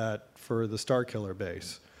reverse of that for the Starkiller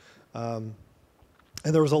base. And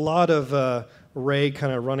there was a lot of Rey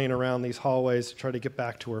kind of running around these hallways to try to get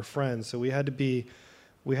back to her friends, so we had to be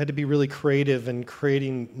really creative in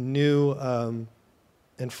creating new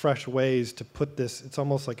and fresh ways to put this. It's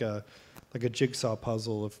almost like a jigsaw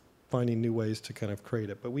puzzle of finding new ways to kind of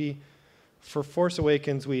create it. But for Force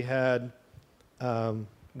Awakens, we had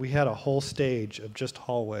a whole stage of just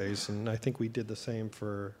hallways, and I think we did the same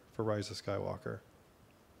for Rise of Skywalker.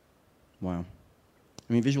 Wow.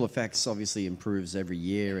 I mean, visual effects obviously improves every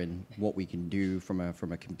year in what we can do from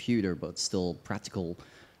a computer, but still practical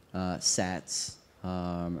sets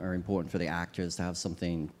are important for the actors to have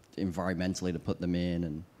something environmentally to put them in,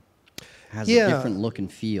 and has a different look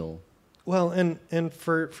and feel. Well, and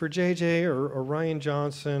for JJ or Rian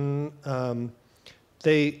Johnson,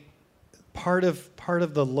 they part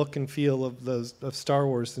of the look and feel of Star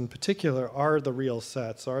Wars in particular are the real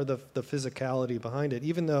sets, are the physicality behind it.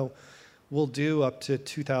 Even though we'll do up to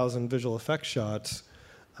 2,000 visual effects shots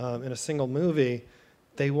in a single movie,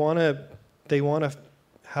 they want to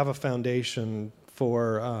have a foundation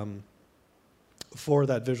for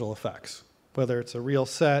that visual effects, whether it's a real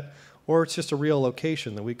set or it's just a real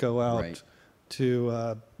location that we go out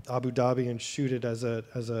to Abu Dhabi and shoot it as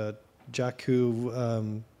a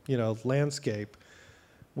Jakku landscape.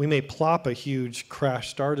 We may plop a huge crash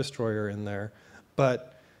Star Destroyer in there, but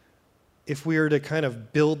if we were to kind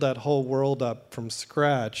of build that whole world up from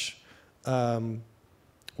scratch,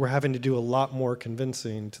 we're having to do a lot more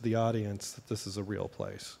convincing to the audience that this is a real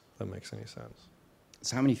place, if that makes any sense.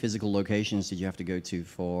 So how many physical locations did you have to go to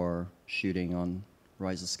for shooting on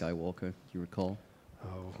Rise of Skywalker, do you recall?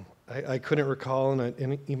 Oh, I couldn't recall,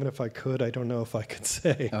 and even if I could, I don't know if I could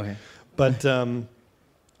say. Okay. But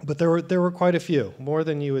there were quite a few, more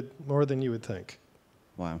than you would think.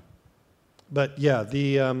 Wow. But yeah,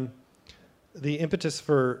 the impetus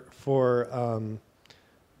for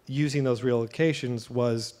using those real locations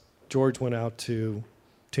was George went out to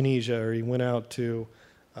Tunisia, or he went out to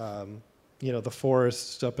the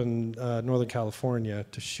forests up in Northern California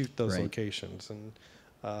to shoot those locations, and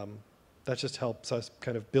that just helps us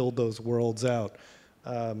kind of build those worlds out.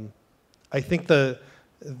 I think the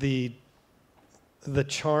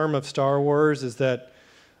charm of Star Wars is that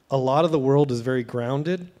a lot of the world is very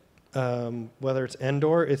grounded. Whether it's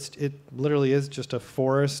Endor, it literally is just a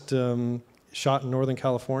forest shot in Northern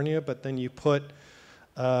California, but then you put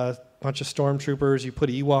a bunch of stormtroopers, you put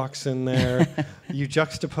Ewoks in there, you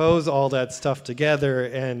juxtapose all that stuff together,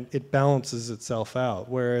 and it balances itself out.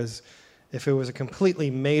 Whereas if it was a completely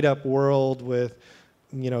made-up world with,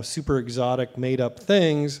 super exotic made-up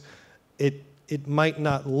things, it might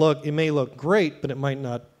not look. It may look great, but it might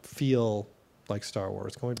not feel like Star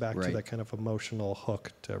Wars, going back to Right. that kind of emotional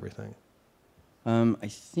hook to everything. I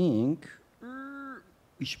think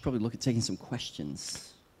we should probably look at taking some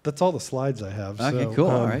questions. That's all the slides I have. Okay, so, cool.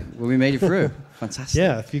 All right. Well, we made it through. Fantastic.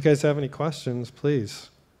 Yeah, if you guys have any questions, please.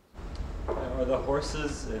 Are the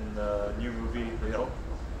horses in the new movie real?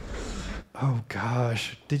 Oh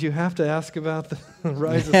gosh, did you have to ask about the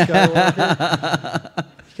Rise of Skywalker?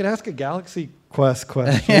 You can ask a Galaxy Quest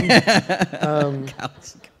question.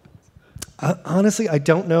 Honestly, I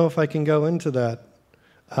don't know if I can go into that.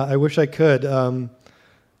 I wish I could.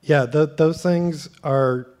 Yeah, those things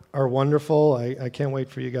are wonderful. I can't wait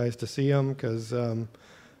for you guys to see them because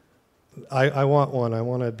I want one. I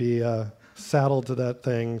want to be saddled to that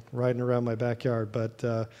thing riding around my backyard.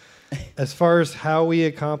 But as far as how we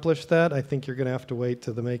accomplish that, I think you're going to have to wait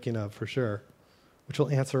to the making of for sure, which will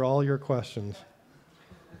answer all your questions.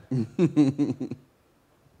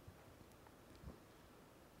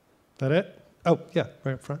 That it? Oh, yeah,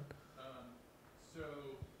 right up front. So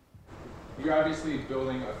you're obviously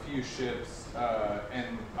building a few ships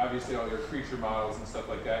and obviously all your creature models and stuff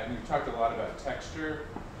like that, and you've talked a lot about texture.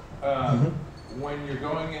 When you're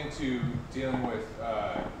going into dealing with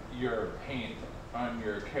your paint on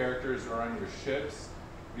your characters or on your ships,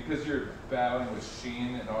 because you're battling with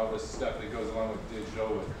sheen and all this stuff that goes along with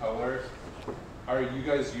digital with color, are you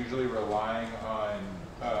guys usually relying on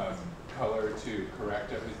color to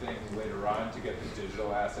correct everything later on to get the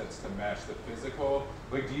digital assets to match the physical?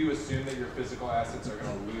 Like, do you assume that your physical assets are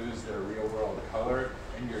going to lose their real world color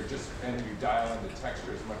and you dial in the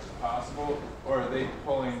texture as much as possible, or are they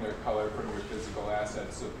pulling their color from your physical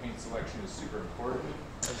assets, so paint selection is super important?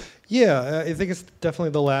 Yeah, I think it's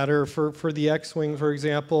definitely the latter. For the X-Wing, for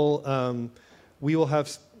example, we will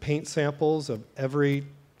have paint samples of every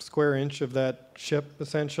square inch of that ship,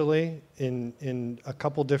 essentially, in a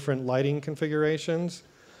couple different lighting configurations.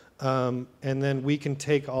 And then we can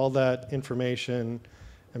take all that information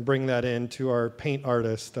and bring that into our paint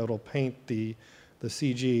artist that'll paint the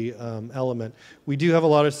CG element. We do have a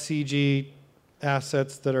lot of CG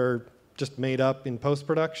assets that are just made up in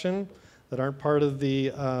post-production that aren't part of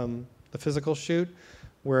the physical shoot,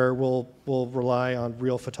 where we'll rely on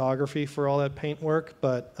real photography for all that paint work.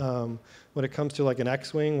 But when it comes to like an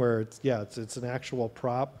X-Wing, where it's an actual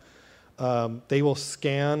prop, they will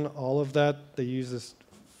scan all of that. They use this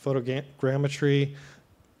photogrammetry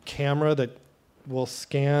camera that will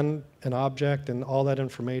scan an object, and all that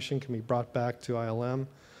information can be brought back to ILM.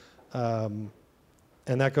 And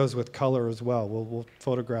that goes with color as well. We'll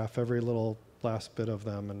photograph every little last bit of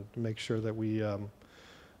them and make sure that we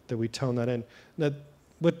tone that in. Now,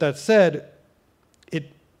 with that said,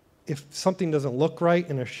 if something doesn't look right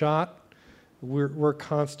in a shot, we're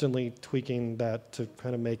constantly tweaking that to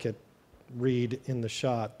kind of make it read in the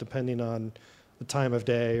shot, depending on the time of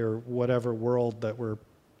day or whatever world that we're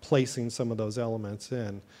placing some of those elements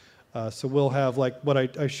in. So we'll have, like what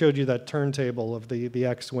I showed you, that turntable of the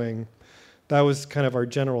X-Wing. That was kind of our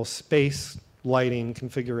general space lighting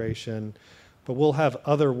configuration. But we'll have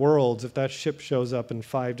other worlds. If that ship shows up in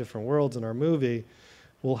 5 different worlds in our movie,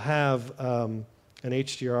 we'll have an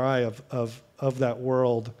HDRI of that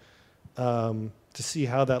world to see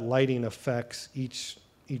how that lighting affects each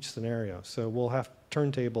scenario. So we'll have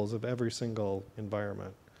turntables of every single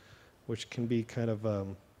environment, which can be kind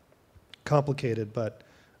of complicated, but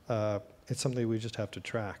it's something we just have to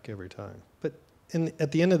track every time. But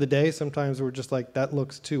at the end of the day, sometimes we're just like, that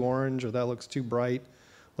looks too orange or that looks too bright.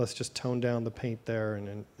 Let's just tone down the paint there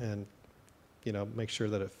and make sure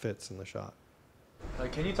that it fits in the shot.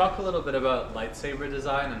 Can you talk a little bit about lightsaber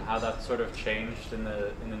design and how that sort of changed in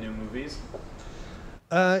the new movies?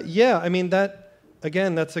 Yeah, I mean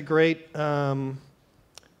that's a great.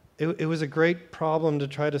 It was a great problem to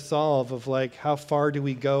try to solve. Of like, how far do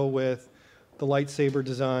we go with the lightsaber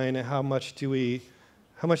design, and how much do we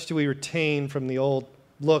retain from the old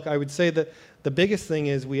look? I would say that the biggest thing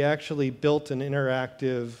is we actually built an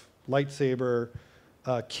interactive lightsaber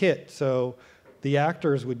kit. So the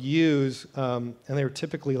actors would use, and they were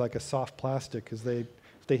typically like a soft plastic, because if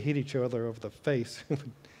they hit each other over the face,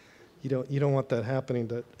 you don't want that happening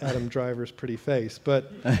to Adam Driver's pretty face.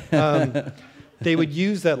 But they would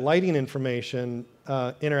use that lighting information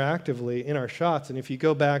interactively in our shots. And if you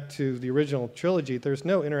go back to the original trilogy, there's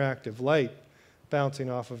no interactive light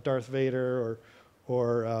bouncing off of Darth Vader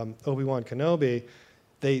or Obi-Wan Kenobi.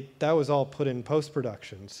 That was all put in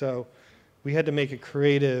post-production. So we had to make a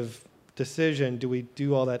creative decision. Do we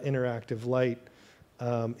do all that interactive light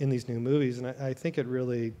in these new movies? And I think it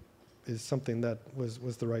really is something that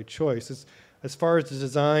was the right choice. As far as the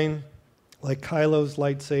design, like Kylo's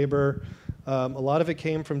lightsaber, A lot of it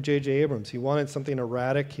came from J.J. Abrams. He wanted something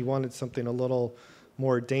erratic. He wanted something a little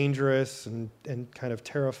more dangerous and kind of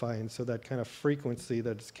terrifying. So that kind of frequency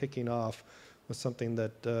that's kicking off was something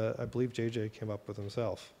that I believe J.J. came up with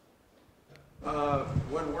himself.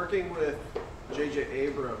 When working with J.J.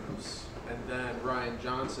 Abrams and then Rian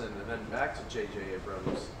Johnson and then back to J.J.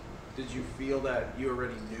 Abrams, did you feel that you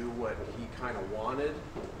already knew what he kind of wanted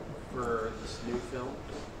for this new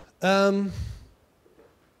film?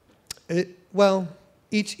 Well,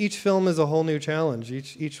 each film is a whole new challenge.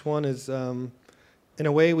 Each one is, in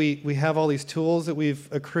a way, we have all these tools that we've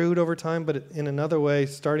accrued over time, but in another way,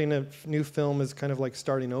 starting a new film is kind of like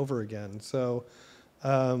starting over again. So,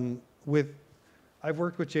 I've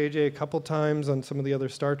worked with JJ a couple times on some of the other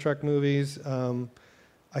Star Trek movies.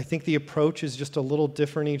 I think the approach is just a little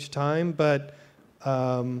different each time, but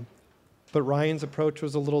Ryan's approach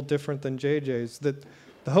was a little different than JJ's.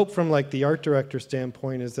 The hope from like the art director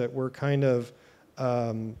standpoint is that we're kind of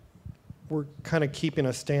keeping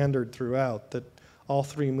a standard throughout, that all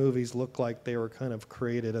three movies look like they were kind of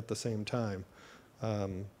created at the same time.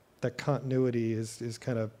 That continuity is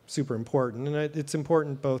kind of super important, and it's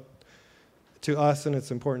important both to us and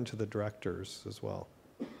it's important to the directors as well.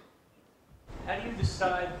 How do you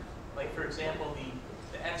decide, like for example,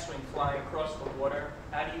 the X-Wing flying across the water,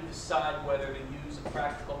 how do you decide whether to use a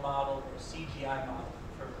practical model or a CGI model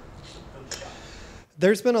for those shots?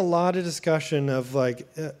 There's been a lot of discussion of like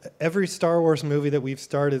every Star Wars movie that we've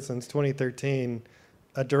started since 2013,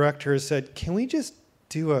 a director has said, can we just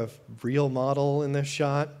do a real model in this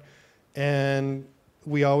shot? And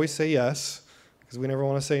we always say yes, because we never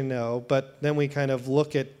want to say no, but then we kind of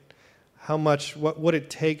look at how much, what it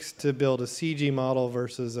takes to build a CG model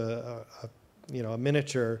versus a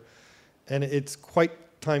miniature. And it's quite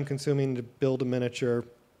time consuming to build a miniature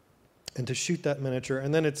and to shoot that miniature.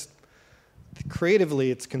 And then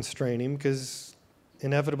creatively it's constraining because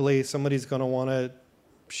inevitably somebody's going to want to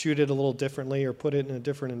shoot it a little differently or put it in a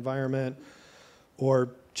different environment or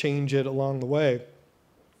change it along the way.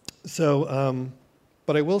 So,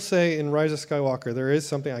 but I will say in Rise of Skywalker, there is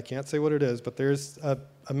something, I can't say what it is, but there's a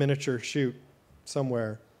miniature shoot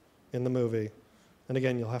somewhere in the movie. And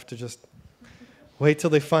again, you'll have to just wait till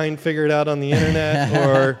they figure it out on the internet,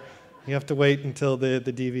 or you have to wait until the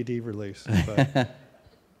DVD release.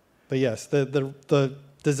 But yes, the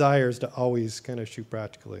desire is to always kind of shoot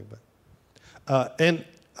practically. But and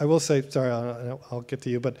I will say, sorry, I'll get to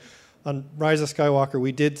you, but on Rise of Skywalker,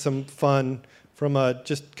 we did some fun from a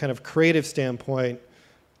just kind of creative standpoint.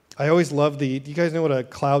 I always love do you guys know what a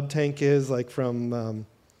cloud tank is? Like from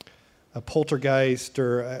a Poltergeist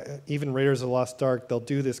or even Raiders of the Lost Ark, they'll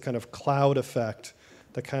do this kind of cloud effect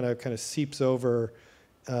that kind of seeps over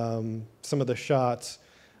some of the shots.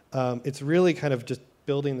 It's really kind of just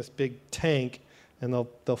building this big tank, and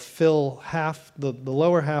they'll fill half, the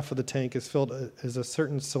lower half of the tank is filled as a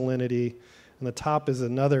certain salinity, and the top is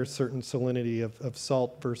another certain salinity of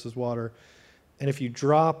salt versus water. And if you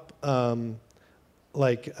drop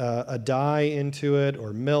like a dye into it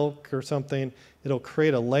or milk or something, it'll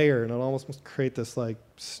create a layer, and it'll almost create this like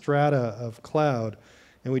strata of cloud.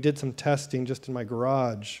 And we did some testing just in my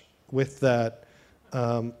garage with that,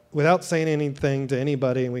 without saying anything to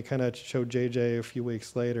anybody, and we kind of showed JJ a few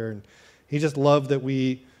weeks later, and he just loved that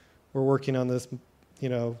we were working on this,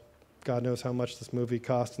 God knows how much this movie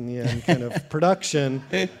cost in the end, kind of production,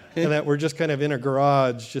 and that we're just kind of in a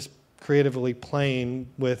garage, just creatively playing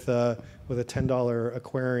with a $10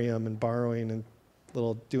 aquarium and borrowing and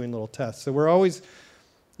doing little tests. So we're always,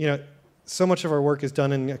 so much of our work is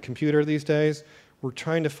done in a computer these days. We're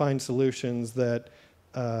trying to find solutions that,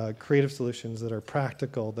 creative solutions that are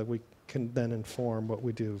practical, that we can then inform what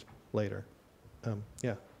we do later.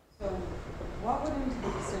 Yeah. So what went into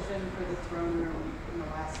the decision for the throne room in The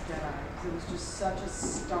Last Jedi? Because it was just such a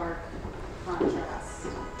stark contrast,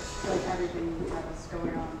 like everything that was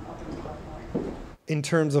going on up until that point. In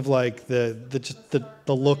terms of like the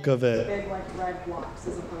look of it. Big like red blocks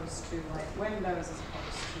as opposed to like windows as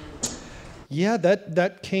opposed to. Yeah,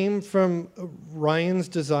 that came from Ryan's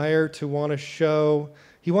desire to want to show.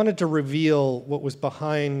 He wanted to reveal what was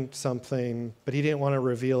behind something, but he didn't want to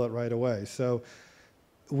reveal it right away. So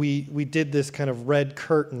we did this kind of red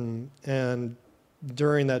curtain, and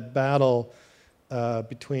during that battle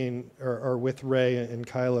between or with Rey and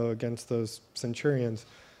Kylo against those Centurions,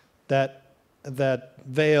 that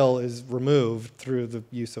veil is removed through the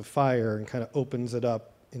use of fire and kind of opens it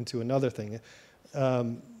up into another thing.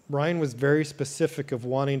 Ryan was very specific of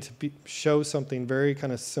wanting to show something very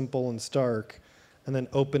kind of simple and stark, and then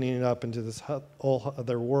opening it up into this whole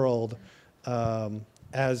other world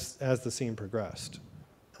as the scene progressed.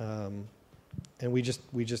 And we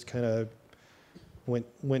just kind of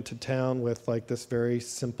went to town with like this very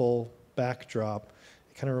simple backdrop.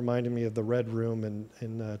 It kind of reminded me of the Red Room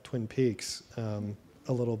in Twin Peaks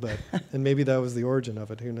a little bit, and maybe that was the origin of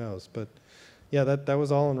it. Who knows? But yeah, that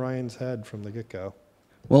was all in Ryan's head from the get-go.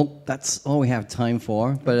 Well, that's all we have time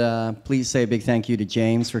for, but please say a big thank you to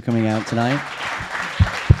James for coming out tonight.